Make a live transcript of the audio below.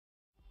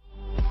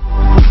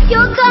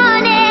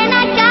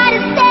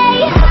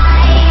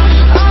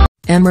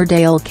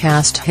Emmerdale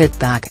cast hit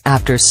back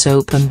after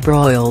soap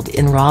embroiled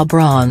in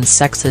RobRon's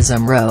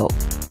sexism row.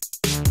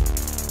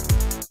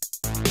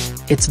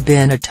 It's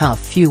been a tough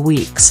few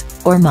weeks,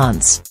 or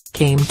months,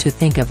 came to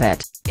think of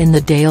it, in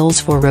the Dales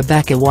for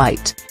Rebecca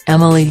White,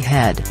 Emily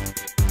Head.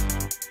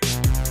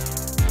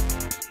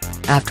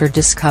 After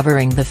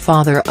discovering the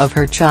father of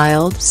her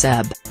child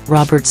Seb,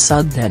 Robert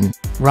Sugden,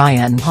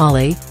 Ryan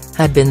Hawley,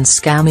 had been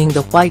scamming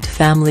the White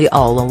family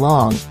all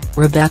along,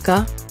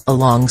 Rebecca,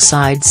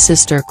 alongside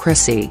sister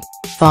Chrissy,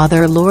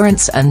 father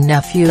Lawrence and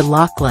nephew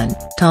Lachlan,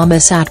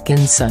 Thomas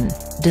Atkinson,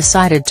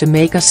 decided to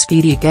make a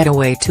speedy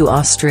getaway to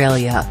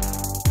Australia.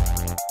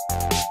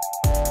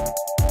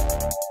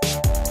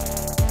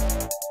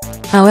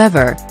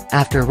 However,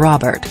 after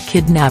Robert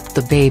kidnapped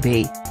the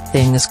baby,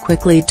 things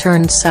quickly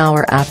turned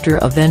sour after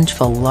a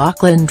vengeful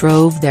Lachlan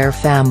drove their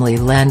family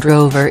Land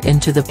Rover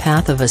into the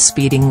path of a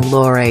speeding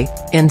lorry,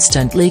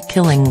 instantly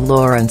killing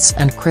Lawrence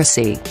and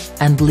Chrissy,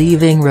 and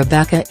leaving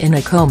Rebecca in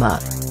a coma.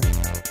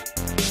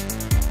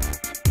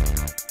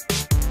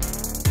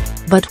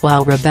 But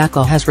while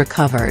Rebecca has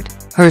recovered,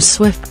 her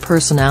swift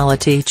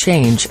personality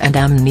change and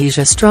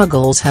amnesia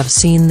struggles have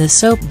seen the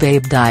soap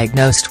babe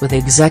diagnosed with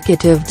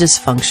executive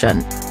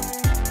dysfunction.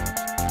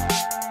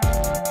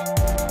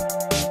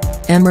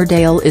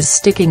 Emmerdale is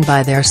sticking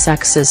by their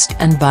sexist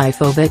and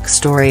biphobic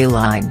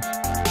storyline.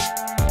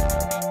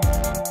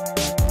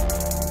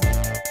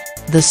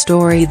 The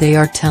story they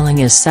are telling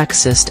is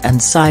sexist and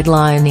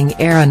sidelining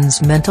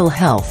Erin's mental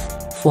health,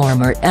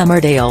 former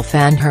Emmerdale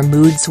fan her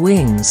mood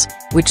swings,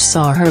 which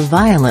saw her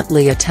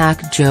violently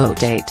attack Joe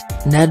Tate,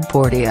 Ned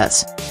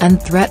Porteous,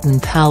 and threaten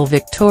pal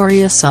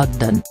Victoria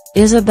Sugden,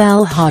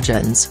 Isabel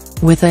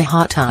Hodgins, with a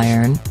hot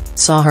iron,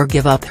 saw her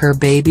give up her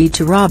baby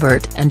to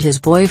Robert and his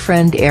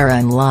boyfriend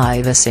Erin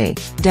Livesey,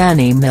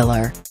 Danny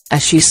Miller,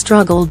 as she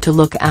struggled to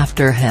look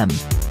after him.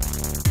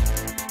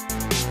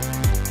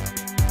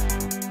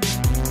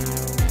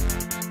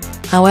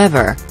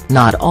 However,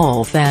 not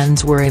all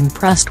fans were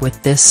impressed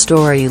with this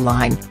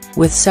storyline,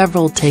 with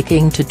several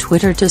taking to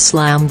Twitter to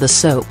slam the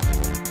soap.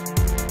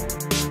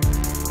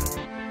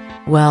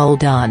 "Well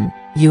done,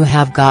 you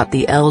have got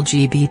the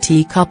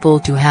LGBT couple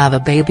to have a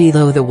baby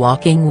though the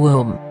walking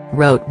womb,"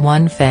 wrote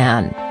one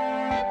fan.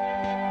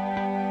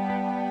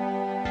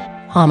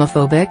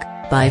 "Homophobic,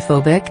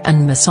 biphobic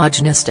and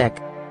misogynistic."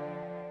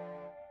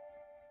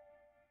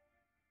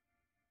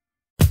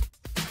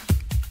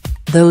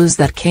 "Those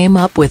that came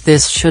up with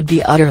this should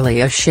be utterly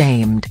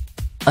ashamed."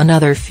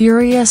 Another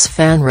furious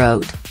fan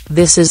wrote,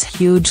 "This is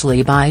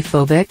hugely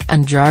biphobic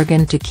and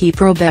jargon to keep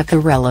Rebecca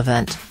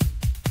relevant.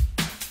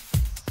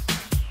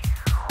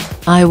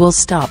 I will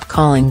stop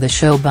calling the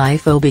show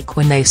biphobic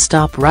when they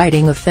stop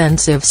writing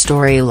offensive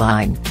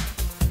storyline."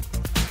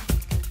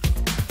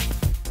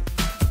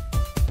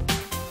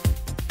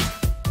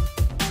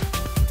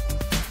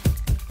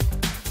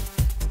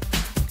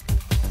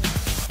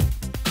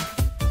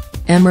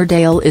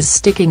 Emmerdale is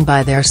sticking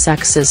by their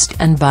sexist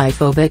and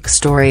biphobic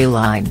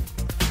storyline.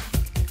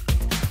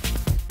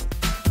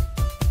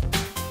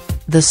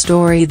 The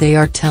story they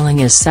are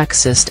telling is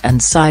sexist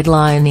and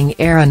sidelining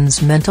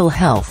Erin's mental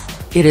health.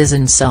 It is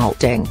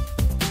insulting.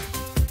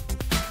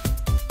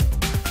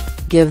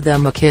 "Give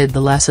them a kid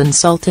the less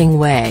insulting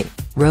way,"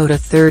 wrote a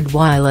third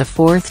while a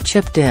fourth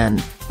chipped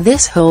in,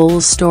 "This whole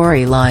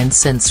storyline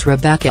since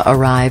Rebecca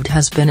arrived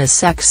has been a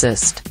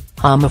sexist,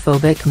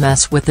 homophobic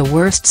mess with the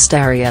worst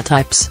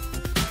stereotypes."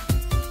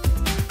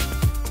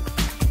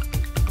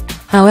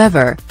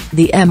 However,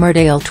 the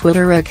Emmerdale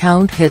Twitter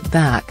account hit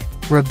back,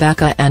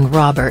 Rebecca and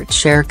Robert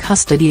share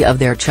custody of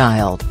their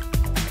child.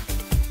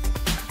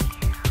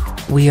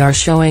 "We are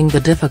showing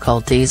the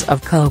difficulties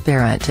of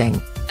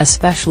co-parenting,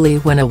 especially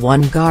when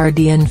one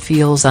guardian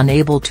feels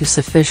unable to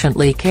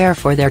sufficiently care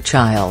for their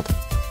child.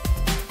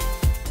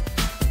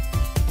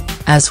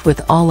 As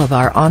with all of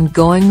our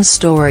ongoing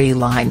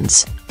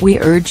storylines, we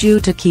urge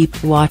you to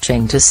keep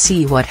watching to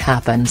see what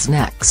happens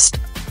next."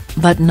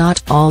 But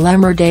not all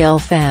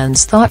Emmerdale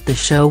fans thought the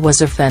show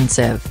was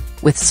offensive,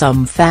 with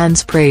some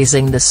fans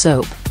praising the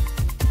soap.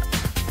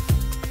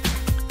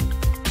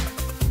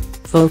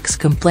 Folks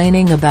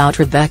complaining about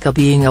Rebecca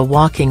being a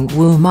walking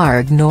womb are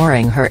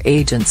ignoring her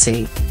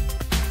agency.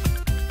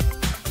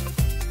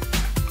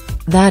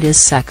 That is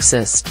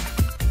sexist.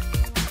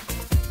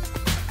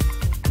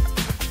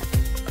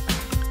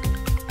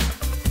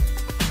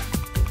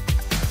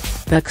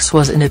 Bex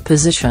was in a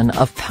position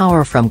of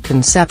power from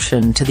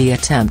conception to the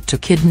attempt to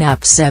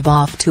kidnap Seb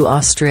off to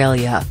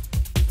Australia.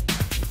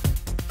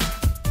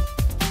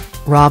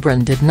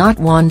 RobRon did not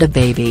want a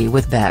baby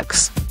with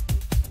Bex.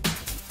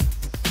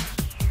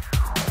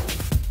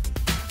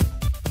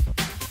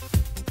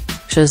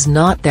 "She's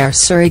not their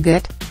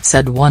surrogate,"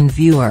 said one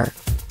viewer.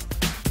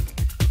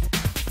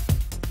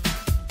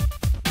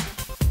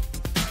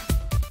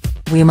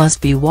 "We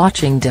must be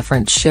watching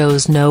different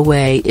shows. No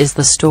way is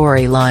the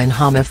storyline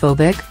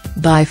homophobic,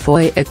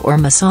 biphobic or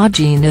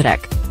misogynistic."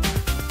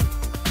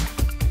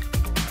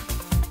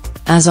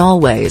 As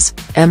always,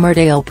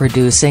 Emmerdale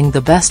producing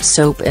the best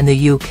soap in the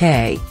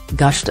UK,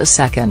 gushed a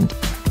second.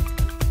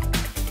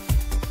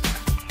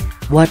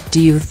 What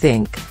do you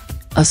think?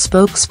 A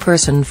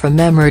spokesperson from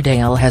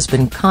Emmerdale has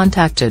been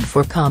contacted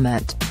for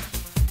comment.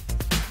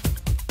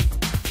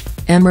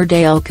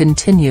 Emmerdale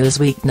continues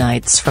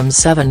weeknights from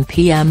 7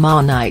 p.m.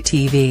 on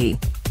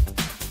ITV.